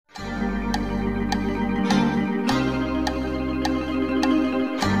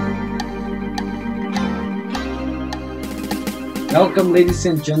Welcome, ladies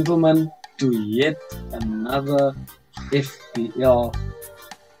and gentlemen, to yet another FPL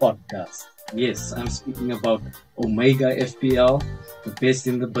podcast. Yes, I'm speaking about Omega FPL, the best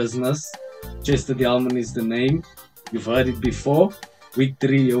in the business. Chester Dialman is the name. You've heard it before. Week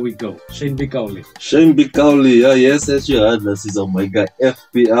 3, here we go. Shane Bikauli. Shane Bikauli, yes, as you heard, this is Omega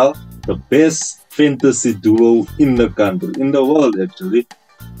FPL, the best fantasy duo in the country, in the world actually.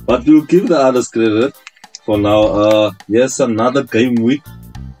 But we'll give the others credit for now. Yes, another game week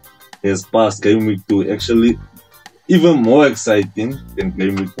has passed. Game week 2 actually even more exciting than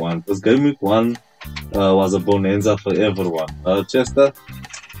game week 1, because game week 1 was a bonanza for everyone. Chester?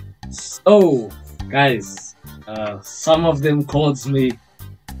 So, guys, some of them calls me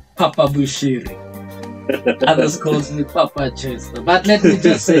Papa Bushiri. Others calls me Papa Chester. But let me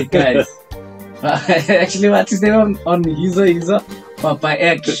just say, guys, actually, what's his name on Hizo? Papa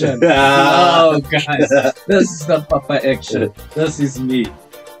Action. Oh, guys, this is not Papa Action. This is me.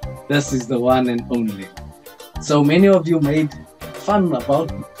 This is the one and only. So many of you made fun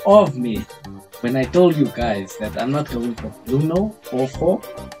of me when I told you guys that I'm not going for Bruno or for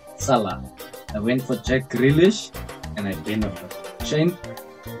Salah. I went for Jack Grealish and I benefited. Shane,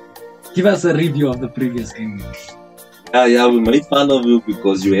 give us a review of the previous game. Yeah, we made fun of you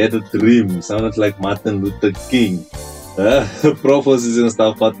because you had a dream. You sounded like Martin Luther King. Prophecies and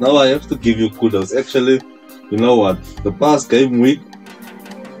stuff, but now I have to give you kudos. Actually, you know what? The past game week,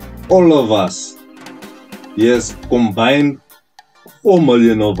 all of us, yes, combined 4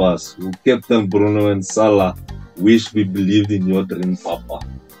 million of us who captain Bruno and Salah wish we believed in your dream, Papa.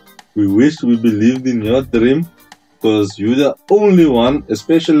 We wish we believed in your dream because you're the only one,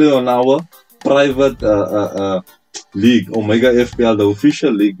 especially on our private league, Omega FPL, the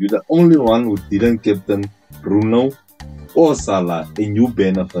official league, you're the only one who didn't captain Bruno or Salah, and you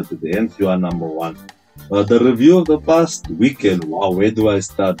benefited, hence you are number 1. The review of the past weekend, wow, where do I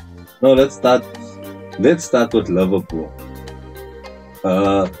start? No, let's start with Liverpool.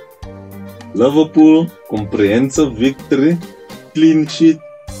 Liverpool, comprehensive victory, clean sheet,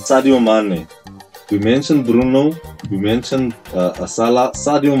 Sadio Mane. We mentioned Bruno, we mentioned Salah.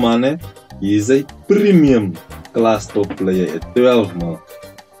 Sadio Mane, he is a premium class top player at 12 mil,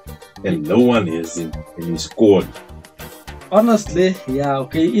 and no one has him, and he scored. Honestly, yeah,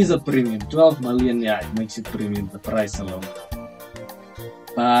 okay, he's a premium. 12 million, yeah, it makes it premium, the price alone.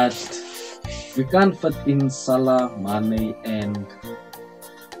 But we can't fit in Salah, Mane, and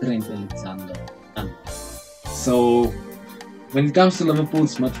Trent Alexander. So, when it comes to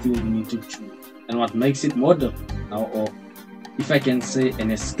Liverpool's midfield, we need to choose. And what makes it more difficult now, or if I can say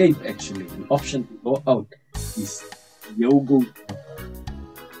an escape actually, an option to go out, is Diogo.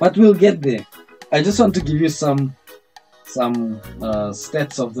 But we'll get there. I just want to give you some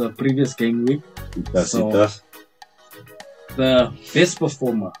stats of the previous game week. So, the best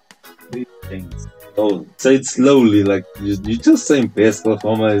performer, 3 things. Oh, say it slowly, like you just saying best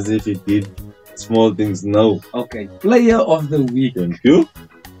performer as if he did small things. No. Okay, player of the week. Thank you.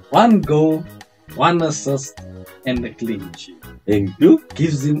 1 goal, 1 assist, and a clean sheet. Thank you.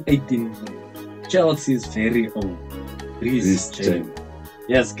 Gives him 18 goals. Chelsea's very own Reece James.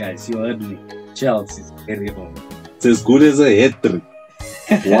 Yes, guys, you heard me. Chelsea's very own. It's as good as a hat-trick.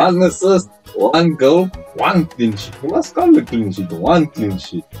 1 assist, 1 goal, 1 clean sheet. You must call the clean sheet 1 clean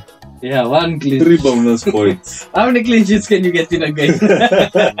sheet. Yeah, 1 clean sheet. 3 bonus points. How many clean sheets can you get in a game?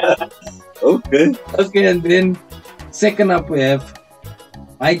 Okay. Okay, and then second up we have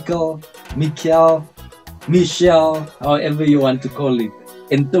Michel, however you want to call it,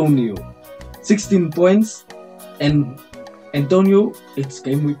 Antonio. 16 points. And Antonio, it's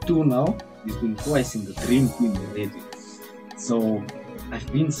game week 2 now. He's been twice in the dream team already. So, I've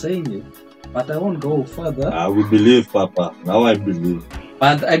been saying it, but I won't go further. We believe, Papa. Now I believe.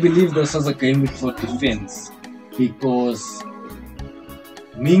 But I believe this was a game week for defense. Because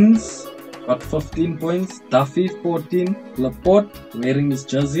Mings got 15 points, Duffy 14, Laporte wearing his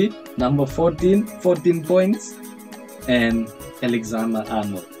jersey, number 14 points, and Alexander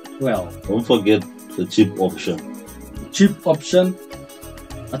Arnold 12. Don't forget the cheap option. Cheap option.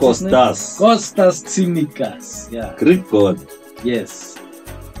 Kostas Tsimikas. Yeah. Greek God. Yes.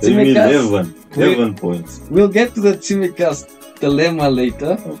 Give me 11 points. We'll get to the Tsimikas dilemma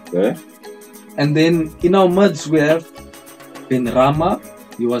later. Okay. And then in our mids we have Ben Rama.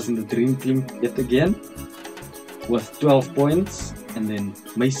 He was in the dream team yet again with 12 points. And then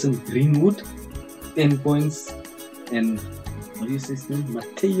Mason Greenwood 10 points. And what do you say his name?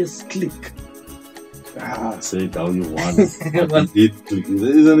 Matthias Klick. Say it how you want. But he did click.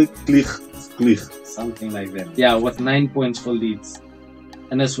 Isn't it click? Click. Something like that. Yeah, with 9 points for Leeds.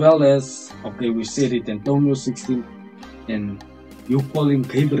 And as well as, okay, we said it, Antonio 16 and You call him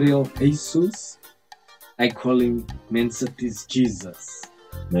Gabriel Jesus. I call him Mensatis Jesus.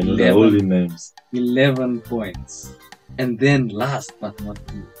 Man, with the 11. holy names. 11 points. And then last but not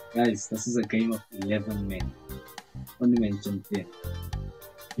least, guys, this is a game of 11 men. Only mentioned 10.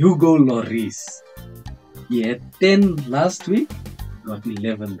 Hugo Lloris. He had 10 last week, got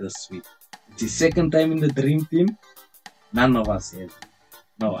 11 this week. It's his second time in the dream team. None of us has.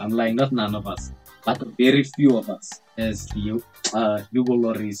 No, I'm lying, not none of us. But very few of us has Hugo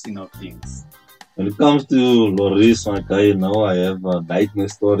Lloris in our teams. When it comes to Lloris, my guy, now I have a nightmare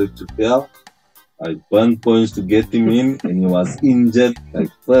story to tell. I burned points to get him in, and he was injured like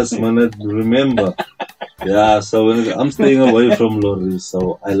first minute. Remember? Yeah, so I'm staying away from Lloris.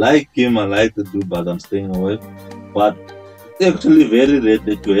 So I like him, I like the dude, but I'm staying away. But it's actually very rare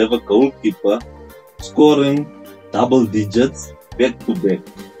that you have a goalkeeper scoring double digits back to back.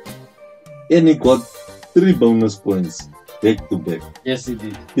 And he got 3 bonus points back to back. Yes, he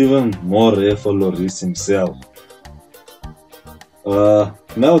did. Even more rare for Lloris himself.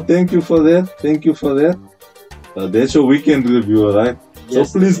 No, thank you for that. Thank you for that. That's your weekend review, right?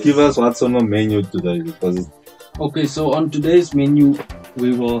 Yes, so please it give is. us what's on the menu today, because Okay, so on today's menu,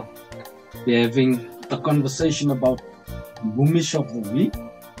 we will be having a conversation about Moomish of the week.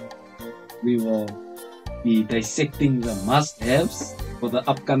 We will be dissecting the must-haves for the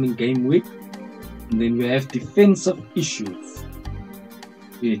upcoming game week. And then we have defensive issues.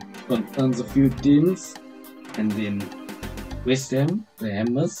 It concerns a few teams. And then West Ham, the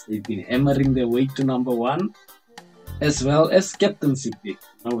Hammers, they've been hammering their way to number 1. As well as captaincy picks.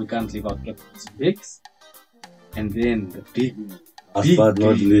 No, we can't leave out captaincy picks. And then the last but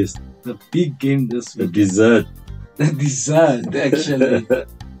not game. least, The big game this the week. dessert. The dessert, actually.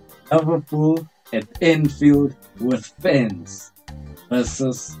 Liverpool at Anfield with fans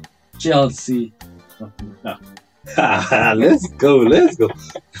versus Chelsea. Let's go, let's go,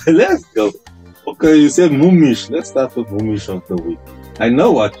 let's go. Okay, you said Moomish. Let's start with Moomish of the week. I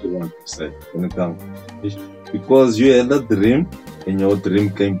know what you want to say when it comes. Because you had a dream and your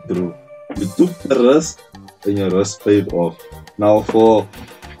dream came true. You took the risk and your risk paid off. Now for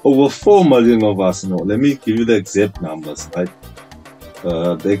over 4 million of us, let me give you the exact numbers, right?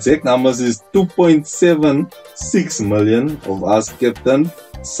 The exact numbers is 2.76 million of us captain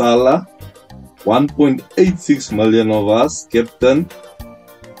Salah, 1.86 million of us captain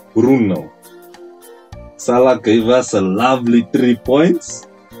Bruno. Salah gave us a lovely 3 points.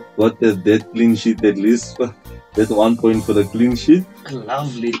 Got that clean sheet at least. That 1 point for the clean sheet.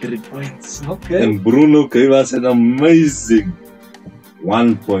 Lovely 3 points. Okay. And Bruno gave us an amazing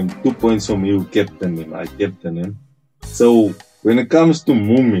 1 point. 2 points from you, captain him. I captain him. So when it comes to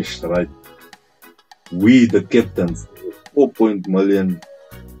Moomish, right? We the captains, 4 million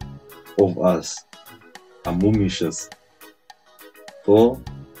of us are Moomishers for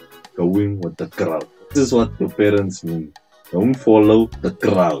going with the crowd. This is what your parents mean. Don't follow the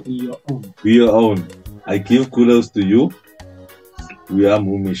crowd. Your own. Be your own. I give kudos to you. We are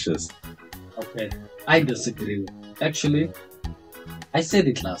Moomishers. Okay. I disagree with you. Actually, I said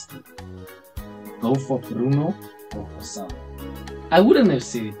it last week. Go for Bruno or for Salah. I wouldn't have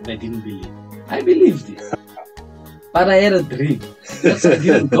said it if I didn't believe. I believed it. But I had a dream. That's why I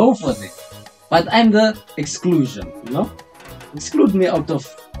didn't go for them. But I'm the exclusion, Exclude me out of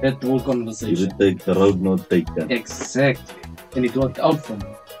that whole You conversation. should take the road not taken. Exactly. And it worked out for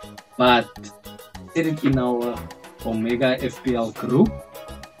me. But said it in our Omega FPL group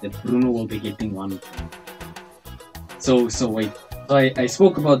that Bruno will be getting 1 point. So wait. So I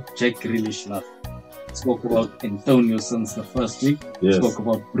spoke about Jack Grealish last week. Spoke about Antonio since the first week. Yes. Spoke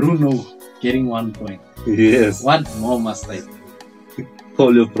about Bruno getting 1 point. Yes. What more must I do?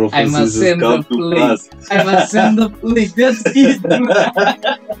 All your I prophecies must has send the come to plate. pass. I must send the plate. That's it.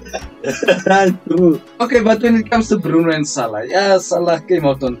 True. Okay, but when it comes to Bruno and Salah, yeah, Salah came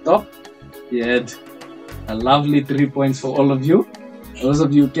out on top. He had a lovely 3 points for all of you. Those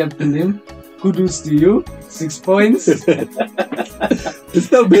of you who captained him, kudos to you. 6 points. It's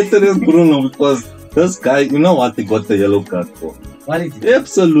still better than Bruno because this guy, you know what he got the yellow card for? What is it?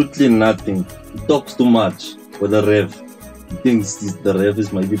 Absolutely nothing. He talks too much with the ref. He thinks the ref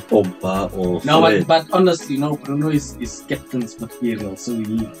is maybe Pogba or No, Fred. but honestly, no, Bruno is captain's material. So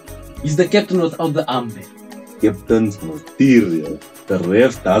he's the captain without the armband. Captain's material. The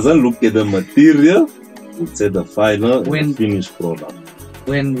ref doesn't look at the material. Would say the final and the finished product.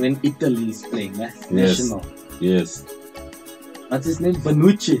 When Italy is playing, Yes. national. Yes. What's his name?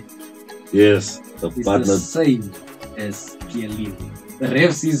 Bonucci. Yes. The He's partner. the same as Chiellini. The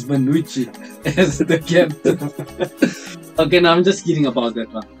ref sees Bonucci as the captain. Okay, now I'm just kidding about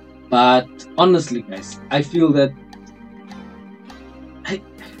that one. But honestly, guys, I feel that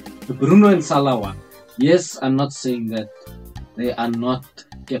the Bruno and Salah one. Yes, I'm not saying that they are not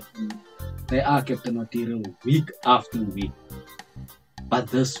captain. They are captain material week after week. But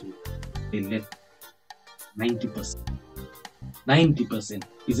this week, they left 90%. 90%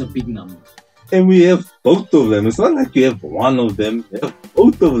 is a big number. And we have both of them. It's not like you have one of them. You have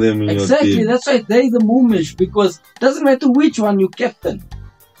both of them in your Exactly, team. that's why they're the moomish, because it doesn't matter which one you captain,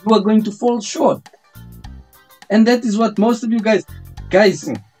 you are going to fall short. And that is what most of you guys,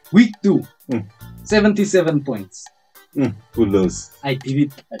 week 2, 77 points. Kudos. I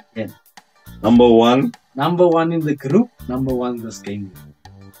did it again. Number 1. Number 1 in the group, number 1 this game.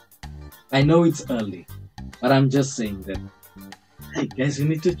 I know it's early, but I'm just saying that. Hey guys, we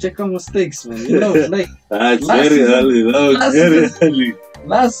need to check our mistakes, man. You know, like It's last very season- early. No, it's last very season- early.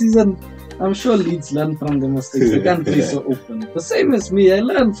 last season, I'm sure Leeds learned from the mistakes. They can't be so open. The same as me, I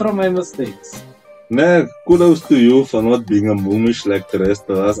learned from my mistakes. Nah, kudos to you for not being a moomish like the rest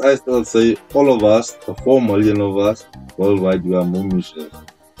of us. I still say all of us, the 4 million of us worldwide, we are moomish.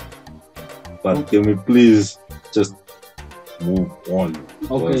 But can we please just move on?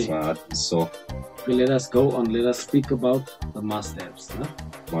 Because Okay. my heart is so Okay, let us go on. Let us speak about the must-haves. Huh?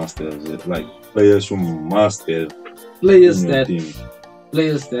 masters. Like players who must have Players in your that team.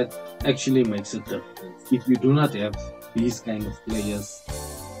 players that actually makes a difference. If you do not have these kind of players,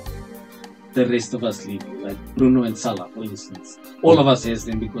 the rest of us leave you. Like Bruno and Salah, for instance. All of us has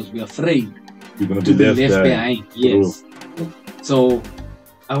them because we're afraid You're gonna to be be left behind. behind. Yes. So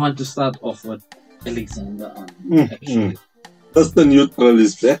I want to start off with Alexander Arnold, actually. That's the neutral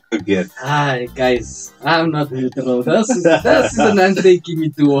is back again. Hi guys, I'm not neutral. This is an undertaking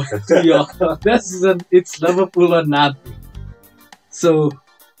it to your. It's Liverpool or nothing. So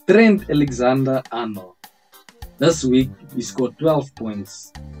Trent Alexander-Arnold. This week he scored 12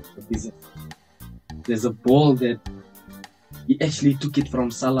 points. There's a ball that he actually took it from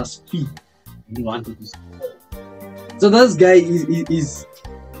Salah's feet and he wanted to score. So this guy is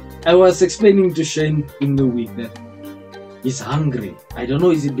I was explaining to Shane in the week that he's hungry. I don't know,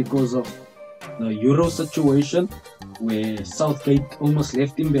 is it because of the Euro situation where Southgate almost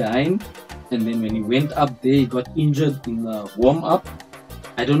left him behind, and then when he went up there he got injured in the warm-up.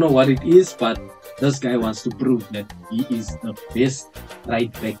 I don't know what it is, but this guy wants to prove that he is the best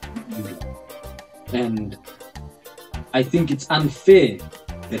right back in England. And I think it's unfair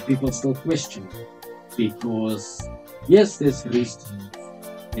that people still question him, because yes, there's Reece James,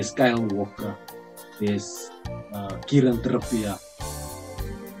 there's Kyle Walker, there's Kieran Trippier.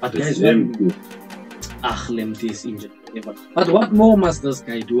 But guys, Lemty is injured. Whatever. But what more must this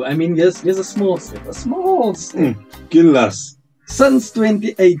guy do? I mean, yes, there's a small step. Kill us. Since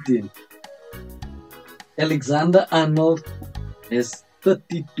 2018, Alexander Arnold has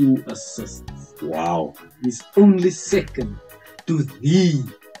 32 assists. Wow. He's only second to the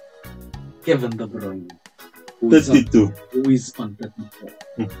Kevin De Bruyne, who is 32. on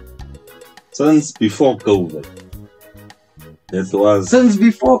 34. Since before COVID. That was Since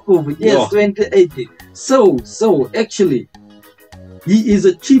before COVID, yes, Yeah. 2018. So actually, he is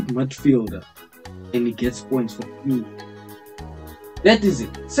a cheap midfielder, and he gets points for you. That is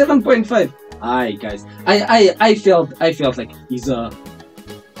it. 7.5. Aye, guys. I felt like he's I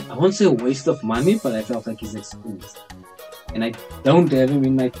won't say a waste of money, but I felt like he's exposed. And I don't have him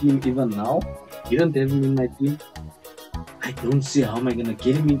in my team even now. Didn't have him in my team. I don't see how am I gonna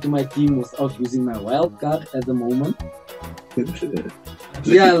get him into my team without using my wild card at the moment.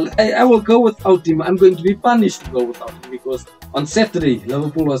 Yeah, I will go without him. I'm going to be punished to go without him because on Saturday,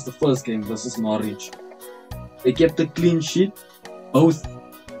 Liverpool was the first game versus Norwich. They kept a clean sheet. Both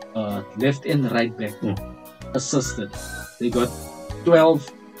left and right back assisted. They got 12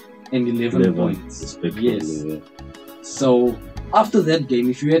 and 11 points. respectively, Yes. yeah. So after that game,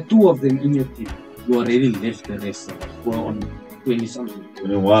 if you had 2 of them in your team, you already left the rest of them. Who are on 20 something.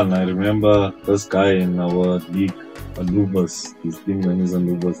 21. I remember this guy in our league, Anubis. His team name is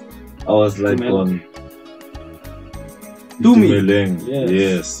Anubis. I was like Tumelo. on Tumi. Tumeleng. Yes.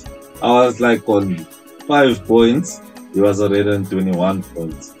 Yes. I was like on 5 points. He was already on 21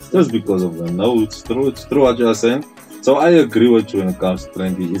 points. Just because of the notes. It's true what you are saying. So I agree with you when it comes to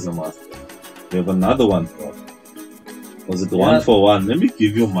Trent. He is a master. We have another one for. Was it 1 for 1? Let me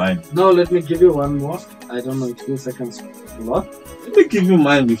give you mine. No, let me give you one more. I don't know, it feels like I'm speaking a lot. Let me give you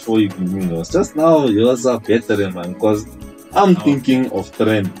mine before you give me yours. Just now, yours are better than mine because I'm thinking of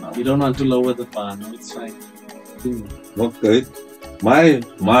Trent now. You don't want to lower the bar, no, it's fine. Okay. My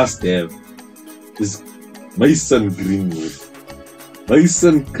must have is Mason Greenwood.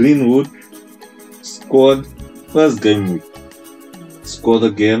 Mason Greenwood scored first game week. Scored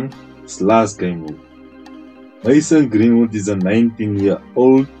again his last game week. Mason Greenwood is a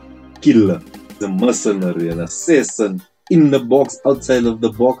 19-year-old killer, the mercenary, an assassin, in the box, outside of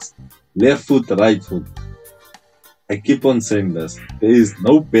the box, left foot, right foot. I keep on saying this. There is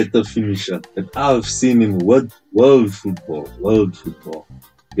no better finisher that I've seen in world football,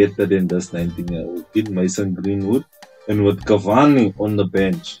 better than this 19-year-old kid, Mason Greenwood, and with Cavani on the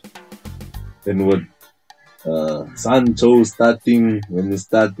bench, and with Sancho starting when he's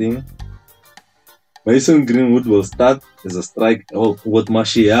starting. Mason Greenwood will start as a striker. Oh, with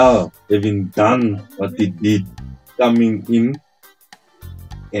Martial having done what he did, coming in,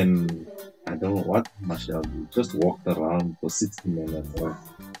 and I don't know what Martial did. Just walked around for 60 minutes. Right?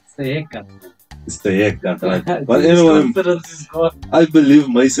 It's the haircut. It's the haircut, right? But His anyway, confidence is gone. I believe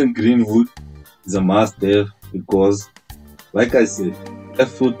Mason Greenwood is a must-have because, like I said,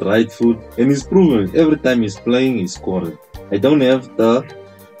 left foot, right foot, and he's proven it. Every time he's playing, he's scoring. I don't have the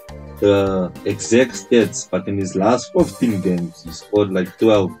exact stats, but in his last 15 games, he scored like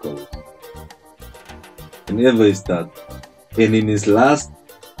 12 goals. Whenever he started. And in his last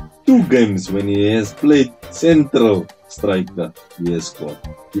 2 games, when he has played central striker, he has scored.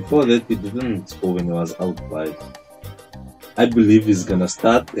 Before that, he didn't score when he was out wide. I believe he's gonna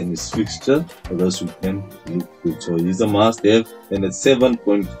start, and his fixture for this weekend look good. So he's a must-have, and at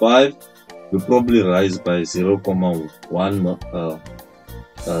 7.5, will probably rise by 0.1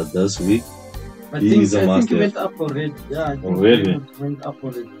 this week. I He think, is a I think must-have. he went up already. Yeah, I think Already? he went up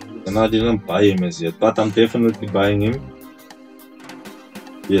already. And I didn't buy him as yet, but I'm definitely buying him.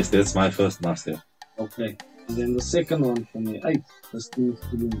 Yes, that's my first must-have. Okay. And then the second one for me, let's do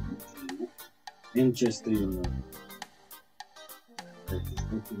Manchester United.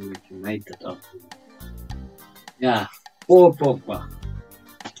 United up. Yeah, Paul Pogba.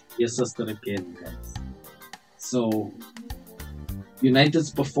 Your sister again, guys. So,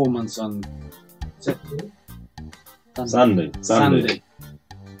 United's performance on Sunday.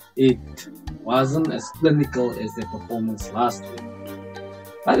 It wasn't as clinical as their performance last week.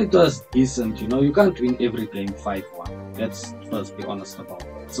 But it was decent, you know. You can't win every game 5-1. Let's first be honest about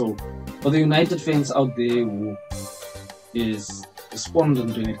that. So, for the United fans out there who is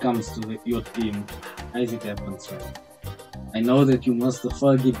despondent when it comes to your team, as it happens, man. I know that you missed the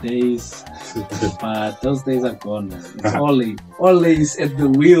Fergie days, but those days are gone, man. It's always at the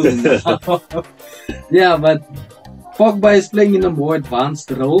wheel now. Yeah, but Pogba is playing in a more advanced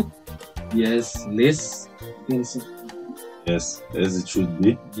role. Yes, less defensive. Yes, as it should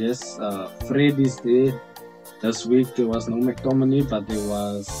be. Yes, Fred is there. This week there was no McTominay, but there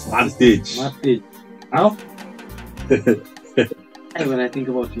was Matic. Now, when I think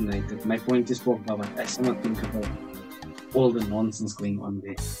about United, my point is Pogba, but I still not think about all the nonsense going on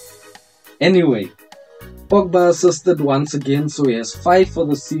there. Anyway, Pogba assisted once again, so he has 5 for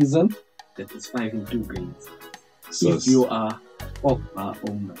the season. That is 5 in 2 games. So If you are a Pogba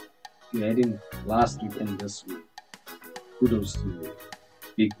owner, you had him last week and this week. Kudos to you,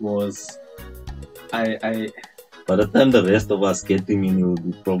 because I by the time the rest of us get him in, he will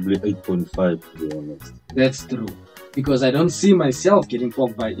be probably 8.5 to be honest. That's true, because I don't see myself getting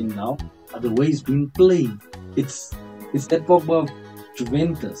Pogba in now. The way he's been playing, it's that Pogba of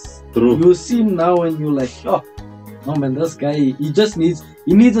Juventus. True. You see him now and you're like, oh no man, this guy he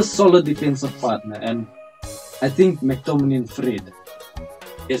needs a solid defensive partner, and I think McTominay and Fred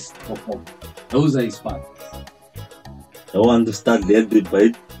is for Pogba. Those are his partners. I want to start that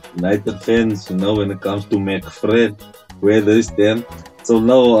debate. United fans, you know, when it comes to McFred, where they stand. So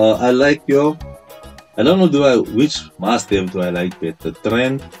now I like your. I don't know which must-have do I like better,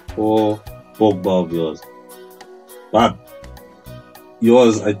 Trent or Pogba of yours. But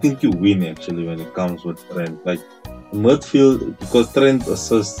yours, I think you win actually when it comes with Trent. Like midfield, because Trent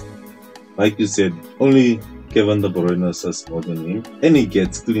assists, like you said, only Kevin De Bruyne assists more than him, and he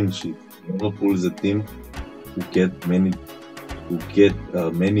gets clean sheets. Liverpool is a team who get many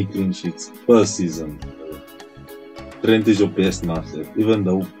clean sheets per season. Trent is your best master, even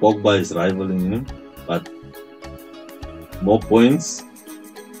though Pogba is rivaling him, but more points,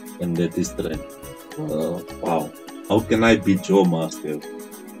 and that is Trent. Wow, how can I beat your master?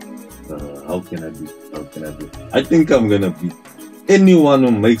 How can I beat? I think I'm gonna beat anyone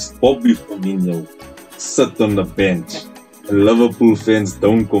who makes Bobby Firmino sit on the bench. And Liverpool fans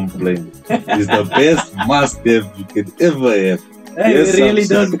don't complain. It's the best must-have you could ever have. Hey, Yes, we really I'm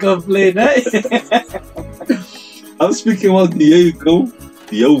don't complain, eh? I'm speaking about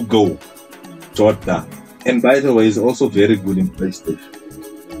Diogo Jota. And by the way, he's also very good in PlayStation.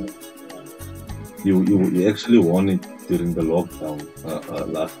 You actually won it during the lockdown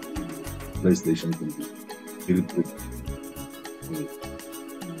last PlayStation. Very good.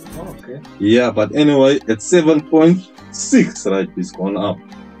 Oh, okay. Yeah, but anyway, at 7.6, right, he's gone up.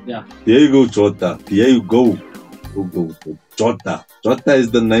 Yeah. There you go, Jota. There you go. Go. Jota. Jota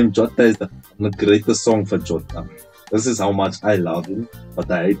is the name. Jota is the greatest song for Jota. This is how much I love him, but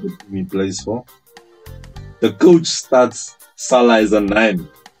I hate the team he plays for. The coach starts Salah as a 9.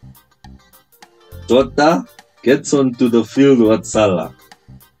 Jota gets onto the field with Salah.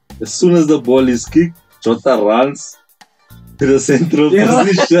 As soon as the ball is kicked, Jota runs to the central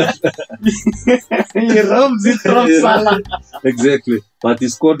position. He rubs it from Salah. Exactly. But he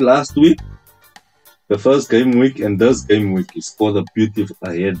scored last week, the first game week, and this game week he scored a beautiful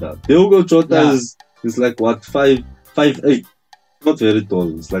header. Diogo Jota is like what, 5'8". Not very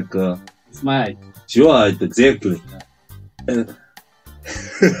tall. It's like It's my height. it's your height, exactly.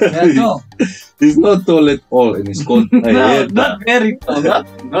 Yeah, tall. He's not tall at all, and he scored a No, header. not very tall.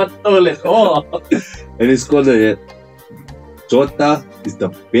 Not tall at all. And he scored a header. Jota is the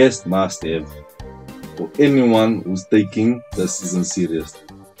best must-have for anyone who's taking the season seriously.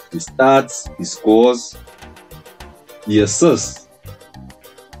 He starts, he scores, he assists,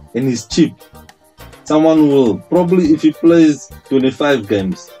 and he's cheap. Someone will probably, if he plays 25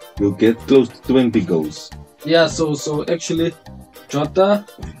 games, will get close to 20 goals. Yeah, so actually, Jota,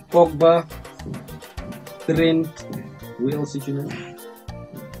 Pogba, Trent, who else did you know?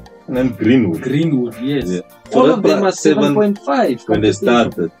 And then Greenwood. Greenwood, yes. Yeah. All So of them are 7.5. when they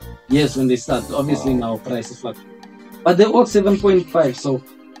started. Yes, when they start. Obviously now prices fluctuate. But they're all 7.5. So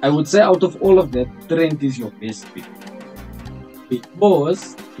I would say out of all of that, Trent is your best pick.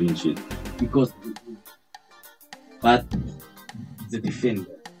 Clean sheet. Because but the defender.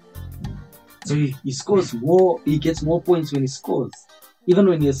 So he scores more, he gets more points when he scores, even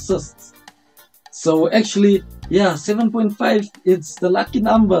when he assists. So actually, yeah, 7.5, it's the lucky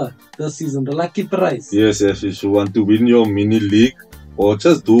number this season, the lucky price. Yes, if you want to win your mini league or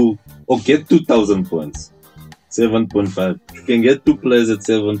just get 2,000 points. 7.5. You can get 2 players at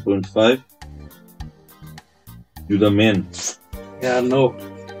 7.5. You're the man. Yeah, no.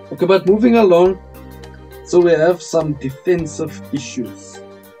 Okay, but moving along, so we have some defensive issues.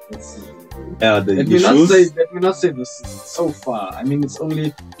 Let's see. Yeah, the Let issues. me not say this so far. I mean, it's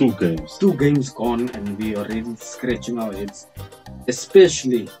only 2 games. 2 games gone and we are already scratching our heads.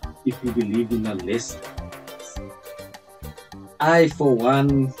 Especially if you believe in a list. I, for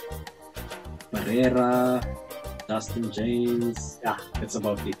one, Pereira, Justin James, yeah, that's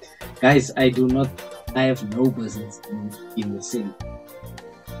about it. Guys, I have no business in the same.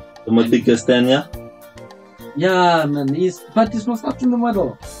 Timothy Castagna? Yeah, man, he's not stuck in the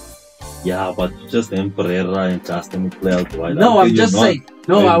middle. Yeah, but you just named Pereira and Justin to play out wide. No, How I'm can you just not saying.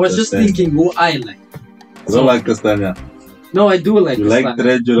 No, name I was just Castagna? thinking who I like. You don't like Castagna. No, I do like You like Castagna.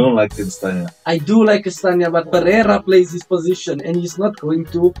 Trent, you don't like Castagna. I do like Castagna, but Pereira plays his position and he's not going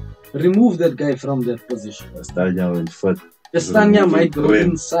to remove that guy from that position. Castagna went foot. Castagna Removing might go Trent.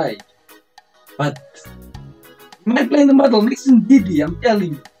 inside, but he might play in the middle next to Ndidi, I'm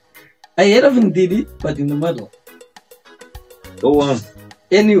telling you. I heard of Ndidi, but in the middle. Go on.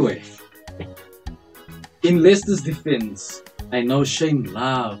 Anyway, in Leicester's defense, I know Shane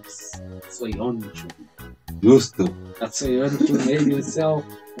loves Soyuncu. Used to. That Soyuncu made himself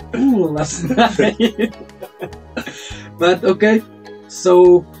a fool last night. But okay,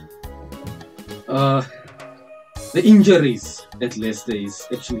 so the injuries at Leicester is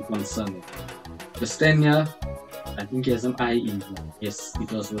actually concerning. Castagna, I think he has an eye injury. Yes,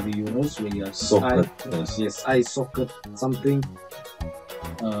 it was with the Euros where he has Soccer. yes, eye socket something.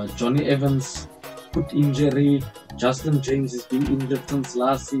 Johnny Evans, foot injury. Justin James has been injured since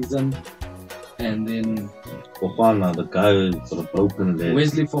last season. And then Fofana, the guy with a broken leg.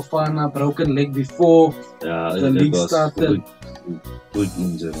 Wesley Fofana, broken leg before Yeah, the it league was started. Quick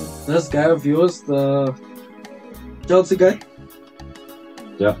injury. This guy of yours, the Chelsea guy,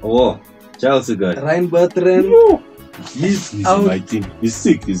 Yeah. Oh, Chelsea guy. Ryan Bertrand, he's He's in out. my team. He's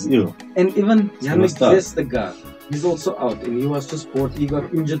sick. He's ill. And even Yannick start. Vestergaard, he's also out. And he was just bought, he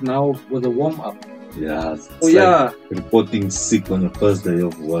got injured now with a warm-up. Yeah. It's Oh like yeah, reporting sick on your first day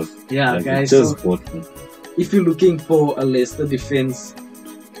of work. yeah Like, guys, he just so bought me. if you're looking for a Leicester defense,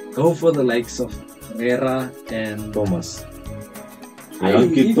 go for the likes of Pereira and Thomas. I-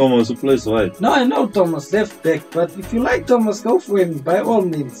 Yankee Thomas who plays wide. no, I know Thomas left back, but if you like Thomas, go for him by all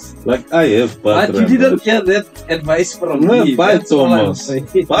means. Like I have But you Bertrand. didn't get that advice from No, me. buy That's all I'm Thomas.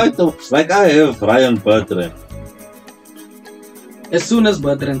 saying. Buy Thomas. Like I have Ryan Bertrand. As soon as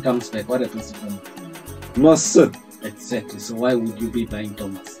Bertrand comes back, what happens to him? Must sit. Exactly. So why would you be buying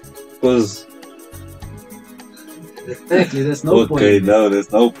Thomas? Because Exactly. There's no okay, point. no,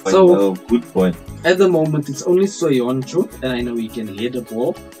 there's no point. So- no, good point. At the moment, it's only Soyuncu, and I know he can head the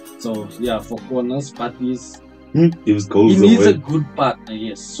ball. So yeah, for corners, but Gives He goals needs a away. good partner,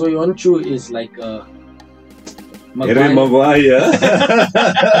 yes. So Yonchu is like a Harry Maguire. Maguire.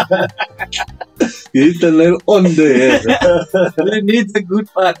 You hit the nail on the head. He needs a good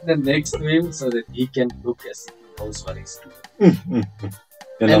partner next to him so that he can look as he knows what he's doing.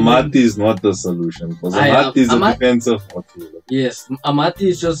 And And Amati is not the solution because I- Amati is a Amati- defensive midfielder. Yes, Amati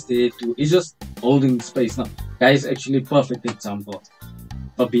is just there he's just holding space. Now, guys, actually, perfect example.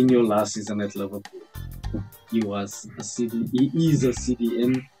 Fabinho last season at Liverpool. He was a he is a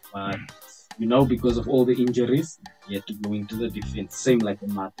CDM, but because of all the injuries, he had to go into the defense. Same like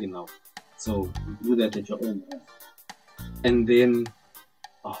Amati now. So you do that at your own risk. And then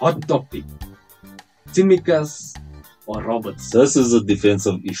a hot topic. Tsimikas or Roberts. This is a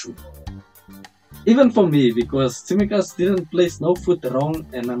defensive issue. Even for me, because Tsimikas didn't place no foot wrong,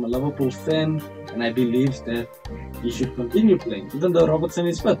 and I'm a Liverpool fan, and I believe that he should continue playing, even though Robertson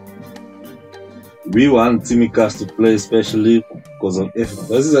is fit. We want Tsimikas to play especially because of this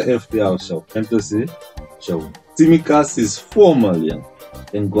is a FPL show, fantasy show. Tsimikas is 4 million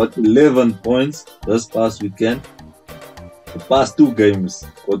and got 11 points this past weekend. The past 2 games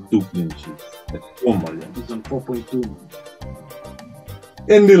got 2 clean sheets at 4 million. He's on 4.2.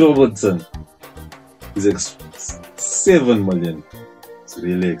 Andy Robertson is 7 million. It's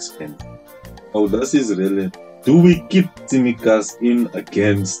really expensive. Oh, this is really. Do we keep Tsimikas in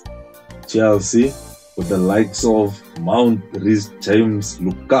against Chelsea with the likes of Mount, Reece James,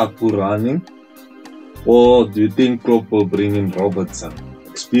 Lukaku running? Or do you think Klopp will bring in Robertson?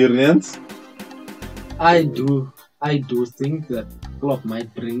 Experience? I do think that Klopp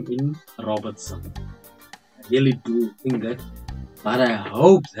might bring in Robertson. I really do think that, but I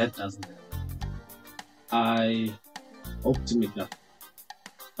hope that doesn't happen. I hope Tsimikas.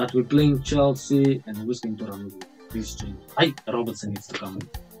 But we're playing Chelsea, and who's going to run with Reece James? Robertson needs to come in.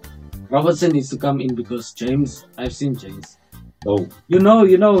 Robertson needs to come in because James, I've seen James. Oh, You know,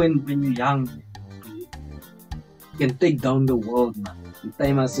 when you're young, you can take down the world, man. The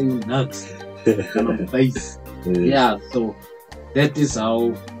time I say you nuts on the base. Yeah, so that is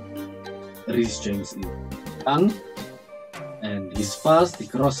how Reece James is. Young, and he's fast, he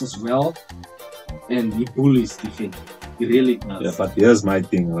crosses well, and he bullies defense. He really does. Yeah, but here's my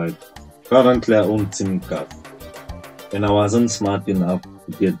thing, right? Currently, I own Tsimikas, and I wasn't smart enough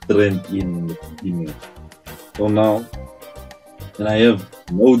to get Trent in the beginning. So now, and I have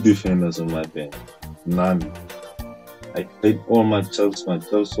no defenders on my bench, none. I played all my chops. My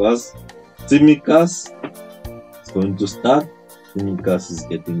chops was Tsimikas is going to start. Tsimikas is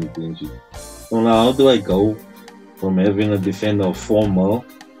getting the clean sheet. So now, how do I go from having a defender of 4 mil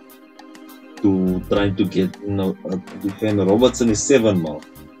to trying to get a defender? Robertson is 7 mil,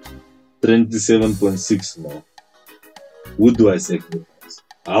 Trent is 7.6 mil. Who do I sacrifice?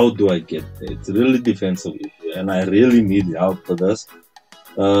 How do I get there? It's really defensive issue, and I really need help for this.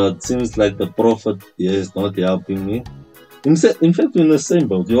 It seems like the Prophet here is not helping me. In fact, we're in the same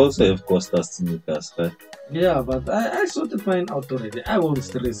boat. You also have Kostas Tsimikas, right? Yeah, but I sorted mine out already. I won't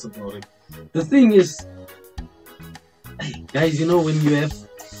stress about it. The thing is, guys, when you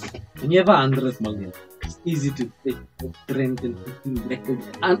have 100 million, it's easy to take the Trent and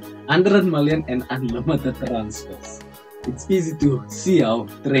 100 million and unlimited transfers. It's easy to see how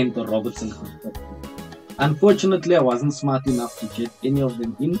Trent or Robertson could. Unfortunately, I wasn't smart enough to get any of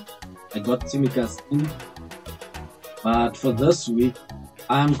them in. I got Tsimikas in, but for this week,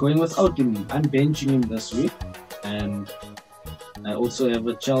 I'm going without him. I'm benching him this week, and I also have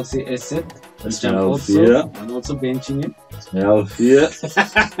a Chelsea asset, which I'm also benching him. Smell fear.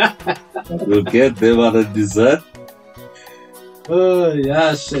 We'll get them on a dessert. Oh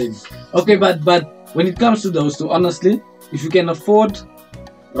yeah, shame. Okay, but when it comes to those two, honestly, if you can afford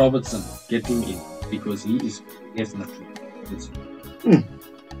Robertson, get him in because he is definitely.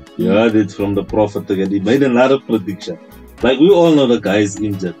 You heard it from the Prophet again. He made another prediction. Like, we all know the guy is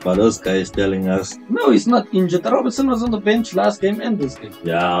injured, but this guy is telling us, No, he's not injured. Robertson was on the bench last game and this game.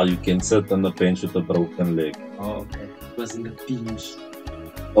 yeah, you can sit on the bench with a broken leg. Oh, okay. It was in the bench.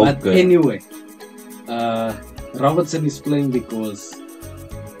 But Okay. anyway, Robertson is playing because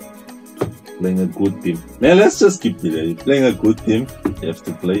Playing a good team. Now, let's just keep it there. You're playing a good team, you have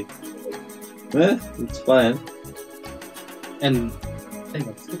to play. It's fine. and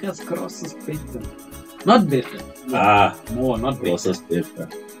because Cross is better. Not better. More, not better. Cross is better.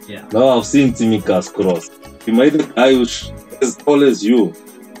 Yeah. No, I've seen Tsimikas cross. He made a guy who's as tall as you.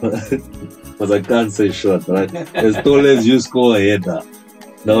 Because I can't say short, right? As tall as you, score a header.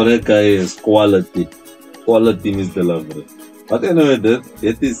 Now that guy is quality. Quality is delivery. But anyway,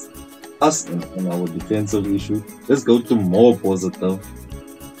 that is us on our defensive issue. Let's go to more positive.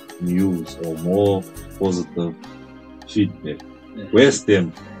 news or more positive feedback. Yeah. West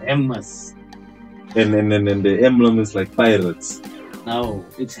Ham. Hammers. And the emblem is like pirates. No,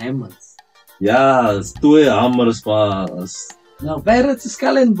 it's hammers. Ja, is twee hammers maar No, pirates is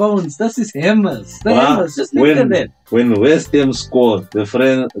skull and bones. This is hammers. The Wow. hammers. Just look at that. when West Ham scored, the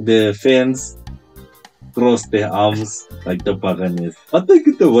fans crossed their arms like the Paganese. But take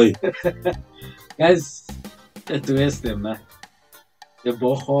it away. Guys, at West Ham, the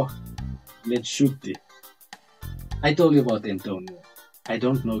Boho, let's shoot it. I told you about Antonio. I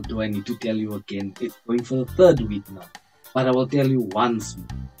don't know, do I need to tell you again? It's going for the third week now. But I will tell you once more.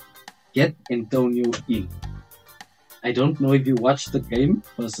 Get Antonio in. I don't know if you watched the game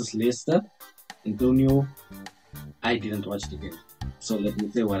versus Leicester. Antonio, I didn't watch the game. So let me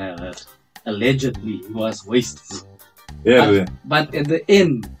say what I heard. Allegedly, he was wasteful. Yeah, But at the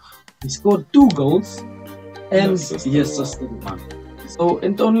end, he scored 2 goals and Assisted he assisted one. So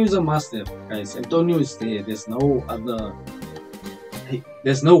Antonio is a must-have, guys. Antonio is there. There's no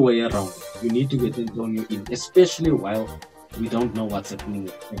way around it. You need to get Antonio in, especially while we don't know what's happening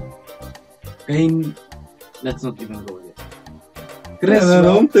with him. Kane, let's not even go there. Chris, and I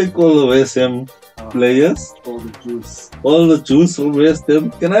don't take all the West Ham players, all the juice. all the Jews from West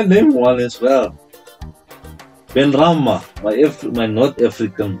Ham. Can I name one as well? Benrahma, my North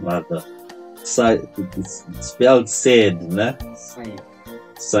African brother. It's spelled Said, né?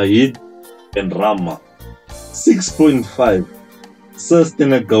 Said Benrahma. 6.5 assist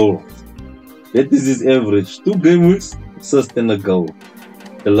in a goal. That is his average. 2 game weeks, assist in a goal.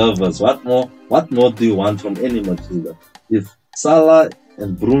 The lovers, what more do you want from any midfielder? If Salah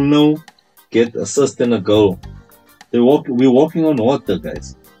and Bruno get assist in a goal, we're walking on water,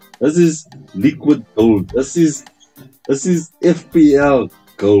 guys. This is liquid gold. This is FPL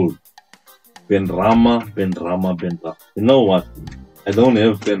gold. Benrahma. You know what? I don't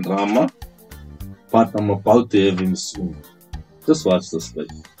have Benrahma, but I'm about to have him soon. Just watch this play.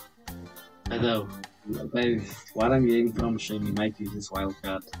 I know. By what I'm hearing from Shane, he might use his wild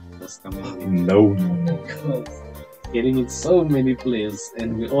card this coming week. No. Getting in so many players,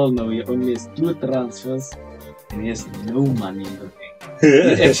 and we all know he only has 2 transfers and he has no money in the bank.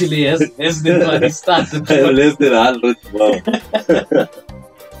 He actually has less than what he started. Less than 100. Wow.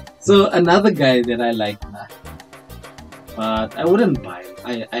 So another guy that I like, but I wouldn't buy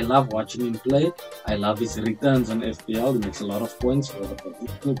him. I love watching him play. I love his returns on FPL. He makes a lot of points for the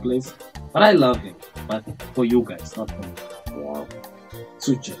positional plays. But I love him. But for you guys, not for me. Wow.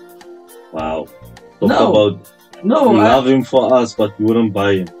 Suche. Talk No. about No, you love him for us, but you wouldn't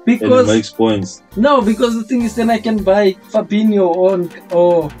buy him. because And he makes points. no, because the thing is, then I can buy Fabinho or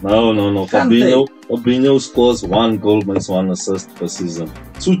No. Kante. Fabinho scores 1 goal, makes 1 assist per season.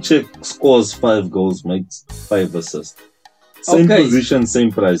 Suchek scores 5 goals, makes 5 assists. Same Okay. position,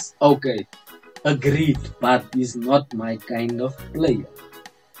 same price. Okay, agreed, but he's not my kind of player.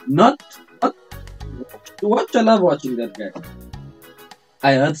 Not to watch. I love watching that guy.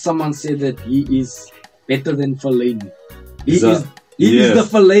 I heard someone say that he is better than Fellaini. He Is is. that- He is yes.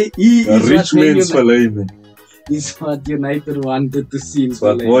 the Fellaini. He A is rich what Man man's United, Fellaini. is what United wanted to see in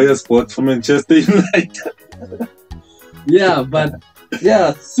But Fellaini. Moyes bought for Manchester United. Yeah, but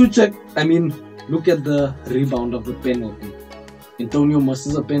yeah, Suchek. I mean, look at the rebound of the penalty. Antonio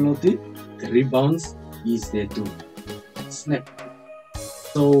misses a penalty. The rebounds, he's there too. Snap.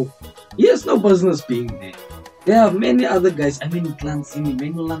 So he has no business being there. There are many other guys. I mean,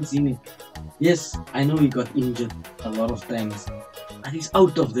 Manuel Lanzini. Yes, I know he got injured a lot of times, but he's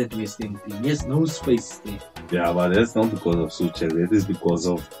out of that West Ham team. He has no space there. Yeah, but that's not because of Suchek. That is because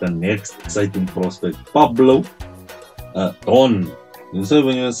of the next exciting prospect, Pablo Don. You say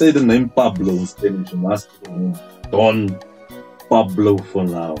when you say the name Pablo in Spanish, you must know Don Pablo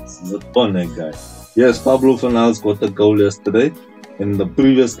Fornals. He's a funny guy. Yes, Pablo Fornals got a goal yesterday. In the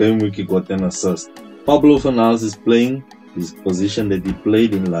previous game week, he got an assist. Pablo Fornals is playing his position that he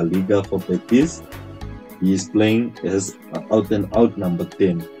played in La Liga for Betis. He is playing as an out-and-out number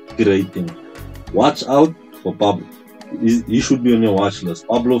 10. Rating. Watch out for Pablo. He should be on your watch list.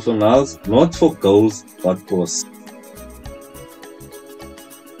 Pablo Fornals, not for goals, but for assists.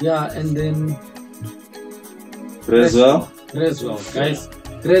 Yeah, and then Creswell, Creswell, guys.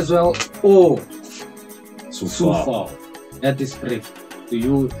 Creswell or Sufal. Sufal. That is brave. To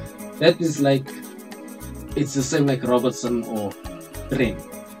you, that is like, it's the same like Robertson or Trent.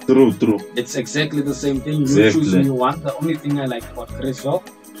 True. It's exactly the same thing. You Exactly. choose who you want. The only thing I like about Creswell,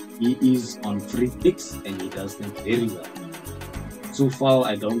 he is on free kicks and he does them very well. Sufal,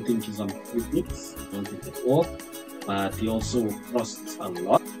 I don't think he's on free kicks. I don't think at all. But he also crosses a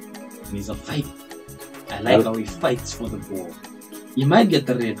lot. And he's a fighter. I like how he fights for the ball. He might get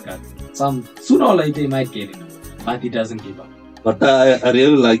the red card. Sooner or later he might get it, but he doesn't give up. But I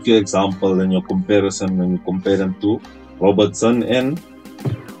really like your example and your comparison when you compare them to Robertson and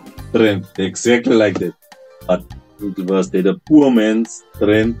Trent. They're exactly like that. But it was the poor man's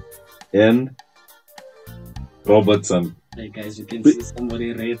Trent and Robertson. Hey guys, you can see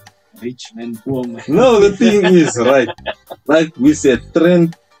somebody red, rich man, poor man. No, the thing is, right, like we said,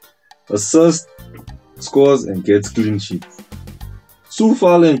 Trent assists, scores and gets clean sheets.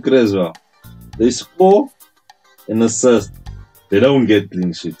 Sufal and Creswell, they score and assist. They don't get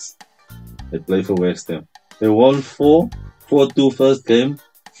clean sheets. They play for West Ham. They won 4-2 first game.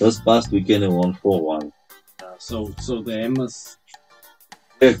 This past weekend they won 4-1. So the Hammers.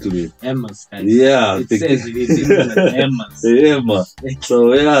 Exactly. Hammers, guys. Yeah. It says it is in the Hammers. The Hammers.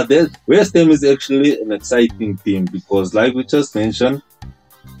 So yeah, West Ham is actually an exciting team because, like we just mentioned,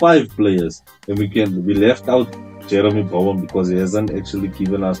 5 players, and we left out Jeremy Bowen because he hasn't actually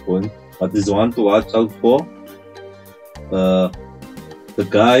given us points, but he's one to watch out for. The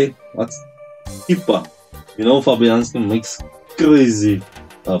guy, keeper. You know, Fabianski makes crazy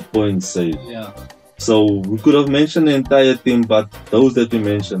points save. Yeah. So we could have mentioned the entire team, but those that we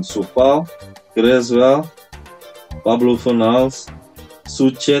mentioned, Sofal, Creswell, Pablo Fornals,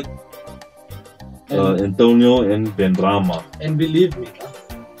 Souček, Antonio and Benrahma. And believe me,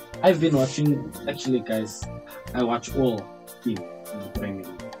 I've been watching, actually guys, I watch all teams in the Premier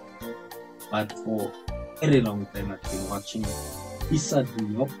League. But for a very long time I've been watching Issa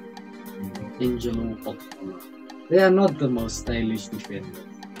Diop and Angelo Okpala. They are not the most stylish defenders,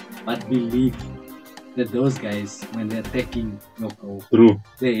 but believe that those guys, when they're attacking your goal, True.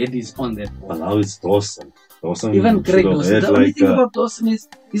 their head is on that But ball. now it's Dawson. Even Craig Dawson. The only thing about Dawson is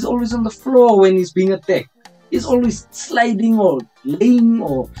he's always on the floor when he's being attacked. He's always sliding or laying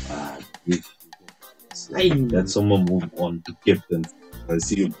or sliding. Let's someone move on to captaincy. I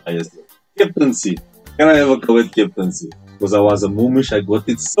see you biased. Captaincy. Can I have a go at captaincy? Because I was a moomish, I got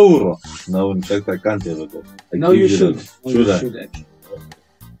it so wrong. No, in fact, I can't have a go. No, you should. Should I? Should actually.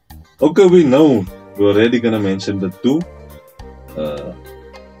 Okay, we know. We're already gonna mention the two.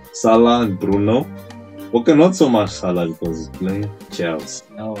 Salah and Bruno. Okay, not so much Salah because he's playing Chelsea.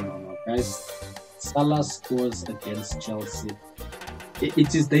 No, guys. Salah scores against Chelsea.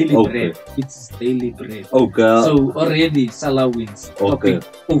 It's his daily bread. It's his daily bread. Okay. So already Salah wins. Okay.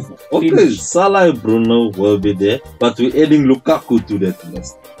 Topic over. Okay, Finish. Salah and Bruno will be there, but we're adding Lukaku to that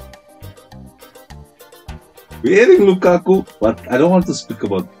list. We're adding Lukaku, but I don't want to speak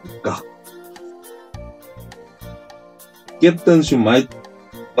about Lukaku. Captains you might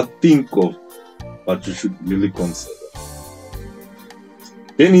not think of, but you should really consider.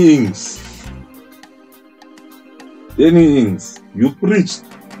 Danny Ings. Danny Ings, you preached.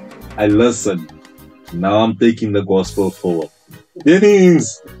 I listened. Now I'm taking the gospel forward. Danny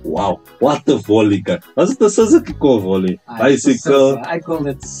Ings, wow, what a volley, guy. Was it a Suzuki volley? Bicycle. I call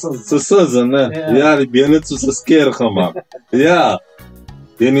it Suzuki. So Suzuki, né? Ja, die ben net soos 'n skeer gemaak. Ja.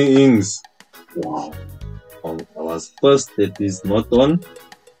 Danny Ings. Wow. I was first that is not on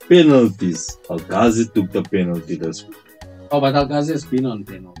penalties. Al-Ghazi took the penalty this week. Oh, but Al-Ghazi has been on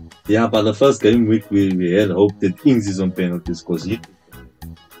penalty. Yeah, but the first game week we had hope that Ings is on penalties because he.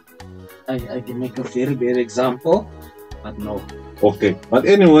 I can make a very bad example, but no. Okay, but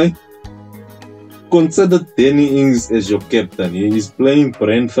anyway, consider Danny Ings as your captain. He is playing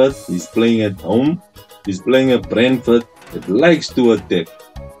Brentford. He's playing at home. He's playing at Brentford. It likes to attack.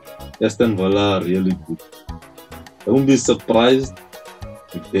 Aston Villa are really good. Don't be surprised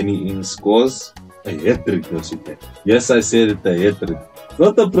if Danny Ings scores a hat-trick this weekend. Yes, I said it, a hat-trick.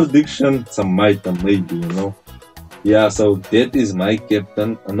 Not a prediction, it's a might, a maybe, you know. Yeah, so that is my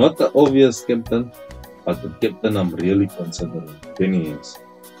captain. Not the obvious captain, but the captain I'm really considering, Danny Ings.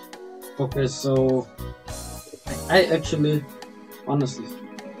 Okay, so I actually, honestly,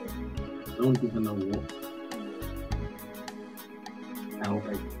 don't even know what. I hope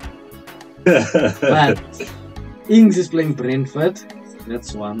But Ings is playing Brentford.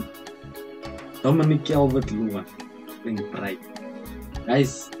 That's one. Dominic Calvert-Lewin playing Brighton.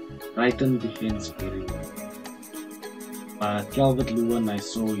 Guys, Brighton defense very well. But Calvert-Lewin, I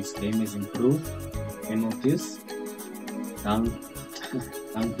saw his game has improved. Penalties. Dunk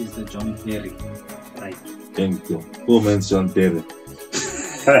is the John Terry. Right. Thank you. Who means John Terry?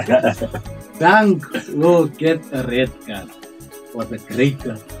 Dunk will get a red card for the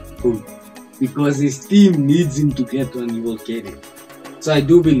greater good. Because his team needs him to get one, he will get it. So I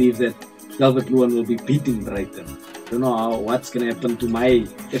do believe that Calvert-Lewin will be beating Brighton. I don't know what's going to happen to my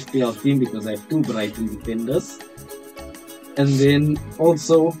FPL team because I have 2 Brighton defenders. And then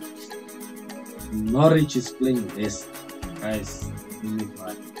also, Norwich is playing Leicester. Guys, me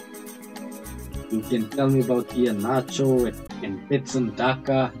Vardy. You can tell me about Iheanacho and Petson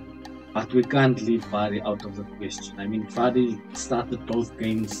Daka, but we can't leave Vardy out of the question. I mean, Vardy started both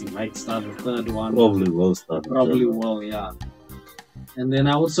games. He might start the third one. Probably will start. Probably will, yeah. And then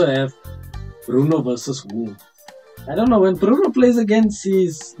I also have Bruno versus Wolves. I don't know, when Bruno plays against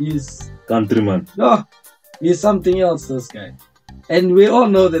his Countryman. oh, he's something else, this guy. And we all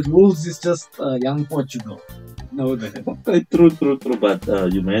know that Wolves is just young Portugal. Know that. Okay, true.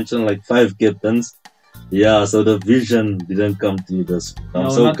 But you mentioned like 5 captains. Yeah, so the vision didn't come to you this week.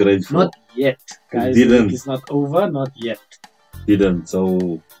 I'm so grateful. Not yet, guys. It didn't. The week is not over, not yet. Didn't.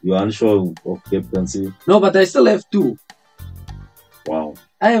 So you're unsure of captaincy. No, but I still have 2. Wow.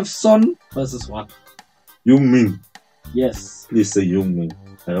 I have Son versus what? Heung-min. Yes, Please say Heung-min.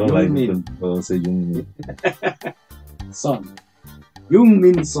 I don't like Heung-min. when people say Heung-min. Son.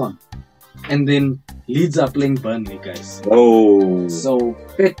 Heung-min Son. And then Leeds are playing Burnley, guys. Oh. So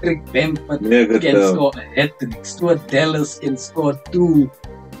Patrick Bamford Negative. can score a hat-trick. Stuart Dallas can score 2.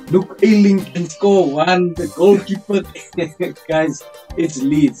 Luke Ayling can score 1. The goalkeeper, guys, it's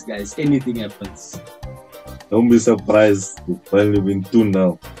Leeds, guys. Anything happens. Don't be surprised if Burnley win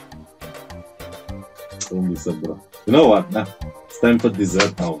 2-0. Don't be surprised. You know what? Nah, it's time for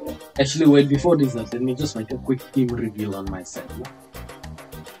dessert now. Bro. Actually, wait, before this, let me just make a quick team reveal on my side.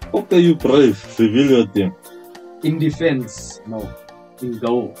 Okay, you brave. Reveal your team. In defense, no. In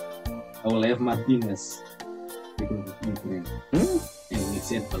goal, I will have Martinez. Because he's playing. And he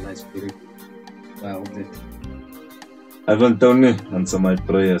said the last period. Wow, that. Ivan Toney, answer my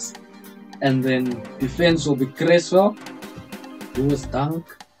prayers. And then defense will be Cresswell, Lewis Dunk,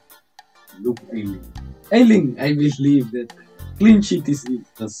 Luke Ayling. Ayling, I believe that clean sheet is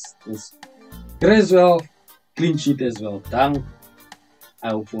this. Cresswell, clean sheet as well. Dunk,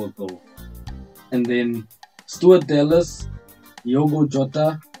 I hope for a goal. And then Stuart Dallas, Diogo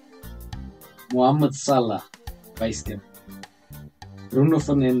Jota, Mohamed Salah, vice captain. Bruno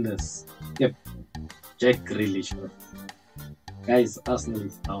Fernandes, captain. Jack Grealish. Guys, Arsenal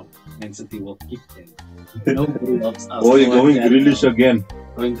is down. Man City will kick them. Nobody loves us. Oh, you're going Grealish again.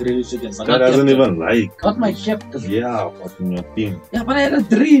 Going Grealish again. But Guy not doesn't captain. even like. Not my captain. Yeah, but in your team. Yeah, but I had a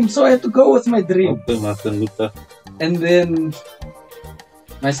dream, so I had to go with my dream. Okay, Martin Luther. And then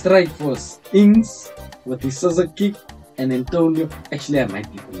my strike force, Ings with his scissor kick, and Antonio. Actually, I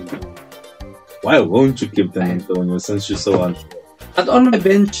might keep Antonio. Why won't you keep them, Antonio, since you're so unsure? But on my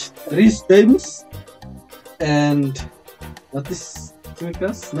bench, Reece James and what is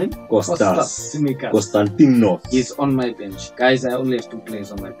Tsimikas' name? Kostas. Tsimikas. Konstantinos. He's on my bench. Guys, I only have 2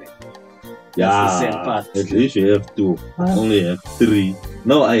 players on my bench. That's the Yeah, sad part. at least you have 2. I only have 3.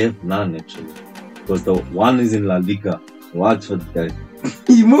 No, I have none actually. Because the one is in La Liga. Watford guy.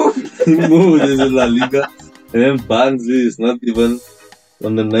 He moved. He moved is in La Liga. And then Barnsley is not even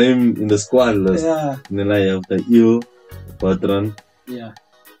on the name in the squad list. Yeah. And then I have the Eel, Bertrand. Yeah.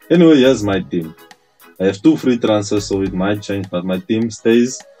 Anyway, here's my team. I have 2 free transfers, so it might change, but my team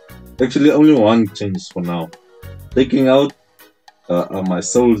stays. Actually, only 1 change for now. Taking out my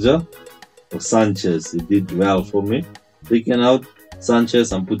soldier, Sanchez. He did well for me. Taking out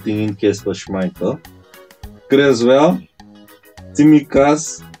Sanchez, I'm putting in Kasper Schmeichel. Cresswell,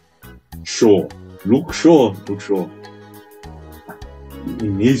 Tsimikas, Shaw. Look Shaw. He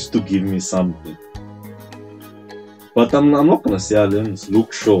needs to give me something. But I'm not gonna sell him. It's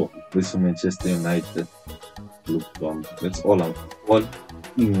Luke Shaw. Plays for Manchester United. That's all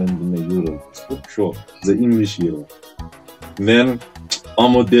England in the Euro. It's Luke Shaw. The English hero. Then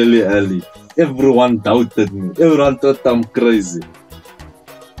Amodele Ali. Everyone doubted me. Everyone thought I'm crazy.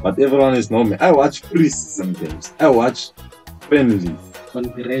 But everyone is know me. I watch pre-season games. I watch friendly.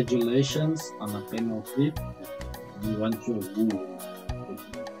 Congratulations on a penalty. You want your woo.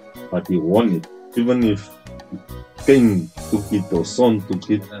 But he won it. Even if Kane took it or Son took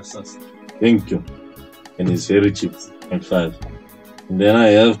it. That's us. Thank you. And it's very cheap. 0.5. And then I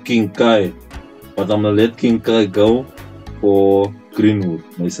have King Kai. But I'm gonna let King Kai go for Greenwood.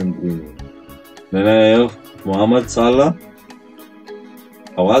 Mason Greenwood. Then I have Mohamed Salah.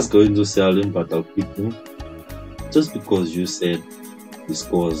 I was going to sell him, but I'll keep him. Just because you said he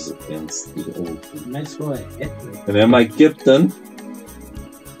scores against the old team. Nice boy. And then my captain,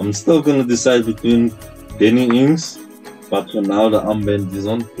 I'm still gonna decide between Danny Ings, but for now the armband is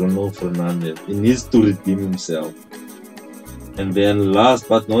on Bruno Fernandes. He needs to redeem himself. And then last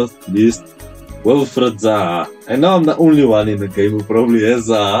but not least, Wilfred Zaha. I know I'm the only one in the game who probably has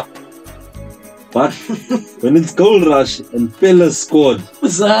Zaha. But when it's goal rush and Pele scored,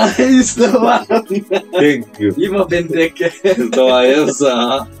 Zaha is the one. thank you. Ivo Benteke. So I have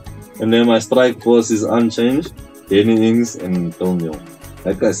Zaha. And then my strike force is unchanged. Danny Ings and Antonio.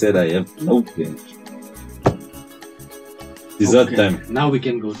 Like I said, I have no bench. Dessert time. Now we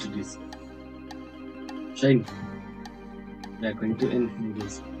can go to this. Shane, we are going to end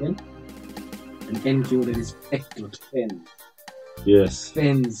this. Okay? An NGO that is packed with fans. Yes.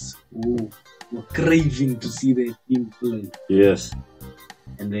 Fans who were craving to see their team play. Yes.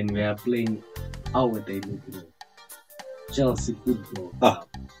 And then we are playing our daily game. Chelsea football.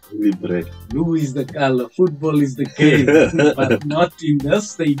 Really bread. Blue is the color, football is the game, but not in the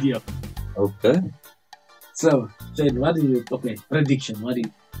stadium. Okay. So, Shane, what is your prediction? What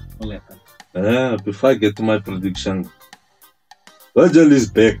will happen? Before I get to my prediction, Virgil is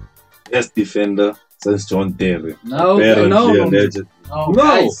back. Best defender since John Terry. No, Legend. no,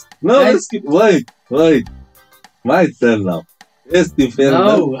 guys. Let's keep. Wait. My turn now. Best defender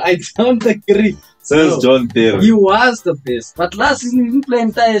No, I don't agree. since John Terry. He was the best, but last season he didn't play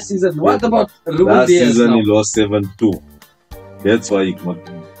entire season. What about Ruben Last Diaz season now? he lost 7-2. That's why he got.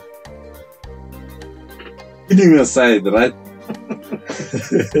 Kidding aside, right?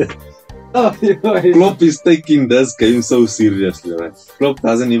 Klopp is taking this game so seriously, right? Klopp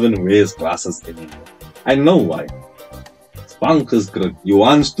doesn't even wear his glasses anymore. I know why. It's bonkers, Greg. He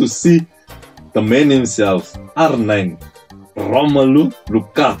wants to see the man himself, R9, Romelu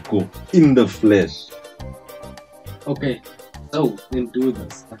Lukaku, in the flesh. Okay, so then do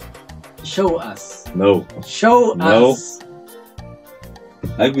this. Show us. No. Show No. us.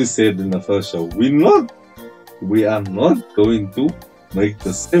 Like we said in the first show, we are not going to make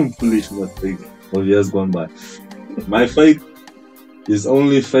the same foolish mistake of years gone by. My faith is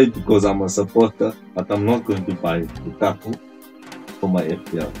only faith because I'm a supporter, but I'm not going to buy Lukaku for my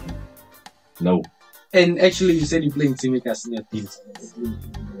FPL. No. And actually, you said you're playing Tsimikas in your team.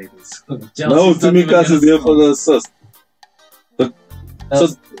 No, Tsimikas is here for the assist. So,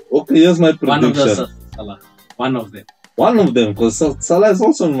 okay, here's my one of the prediction. assists, Salah. One of them. One of them, because Salah is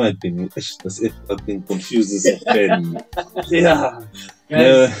also on my team. This thing confuses a fan. Yeah.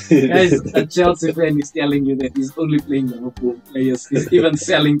 Guys, a Chelsea fan is telling you that he's only playing Liverpool players. He's even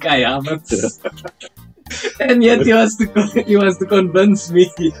selling Kai Havertz. And yet he wants to convince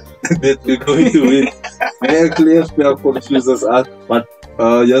me that we're going to win. Actually, FPL confuses us, but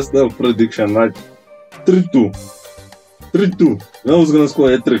yes, the prediction, right? 3-2. 3-2. You know who's going to score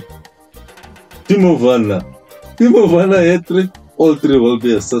a hat-trick? Timo Werner. Timo Werner hat-trick. All three will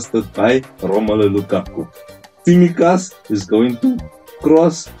be assisted by Romelu Lukaku. Tsimikas is going to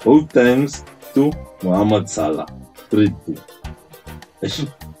cross both times to Mohamed Salah. 3-2.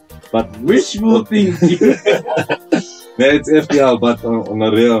 But wishful thinking. It's FPL, but on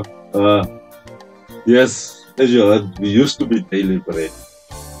a real, yes, as you heard, we used to be daily bread.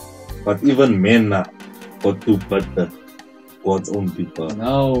 But even men now got to better God's own people.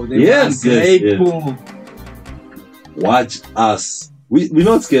 No, they Yes, were yes, ungrateful. Watch us. We're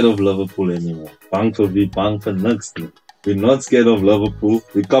not scared of Liverpool anymore. Bang for next thing. We're not scared of Liverpool.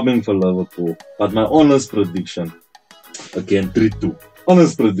 We're coming for Liverpool. But my honest prediction, again, 3-2.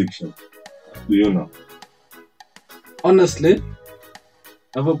 Honest prediction. Do you know? Honestly,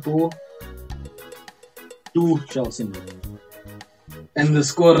 Liverpool 2 Chelsea. And the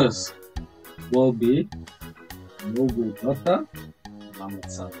scorers will be Diogo Jota and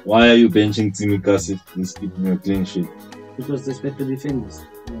Mohamed Salah. Why are you benching Tsimikas if he's keeping a clean sheet? Because there's better defenders.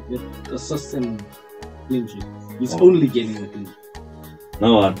 Better assists and clean sheet. He's only getting a clean sheet.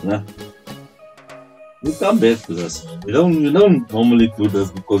 No what, nah? You come back to this. We don't normally do this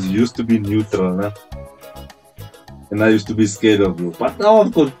because you used to be neutral, nah? And I used to be scared of you. But now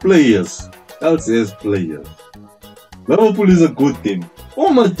I've got players. Chelsea has players. Liverpool is a good team.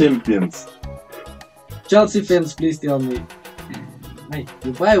 Former champions. Chelsea fans, please tell me. Hey,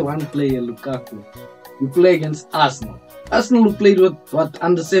 you buy one player, Lukaku. You play against Arsenal. Arsenal who played with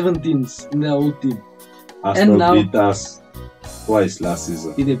under 17s in their whole team. Arsenal now- beat us twice last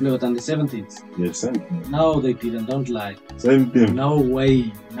season. Did they play with under 17s? Yes, same team. No, they didn't. Don't lie. Same team. No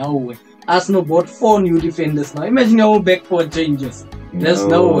way. No way. Arsenal bought 4 new defenders now. Imagine your whole back 4 changes. There's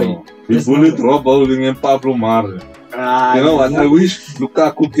no way. We There's no bullied way. Rob Holding and Pablo Mari. You know what? I wish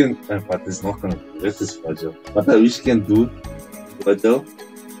Lukaku can, but it's not gonna do. This is fragile. But I wish he can do Virgil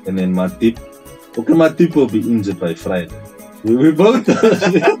and then Matip. Okay, Matip will be injured by Friday. We both.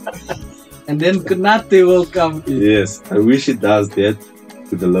 And then Konate will come in. Yes, I wish he does that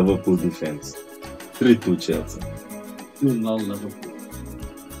to the Liverpool defense. 3-2 Chelsea. 2-0 Liverpool.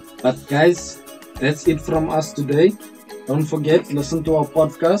 But guys, that's it from us today. Don't forget, listen to our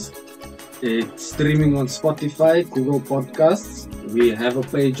podcast. It's streaming on Spotify, Google Podcasts. We have a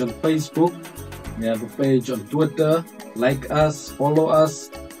page on Facebook. We have a page on Twitter. Like us, follow us,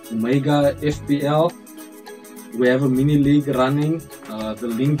 Omega FPL. We have a mini league running. The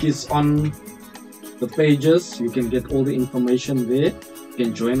link is on the pages. You can get all the information there. You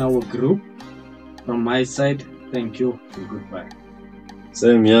can join our group. From my side, thank you and goodbye.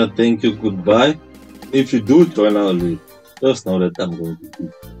 Same here. Thank you. Goodbye. If you do join our league, just know that I'm going to be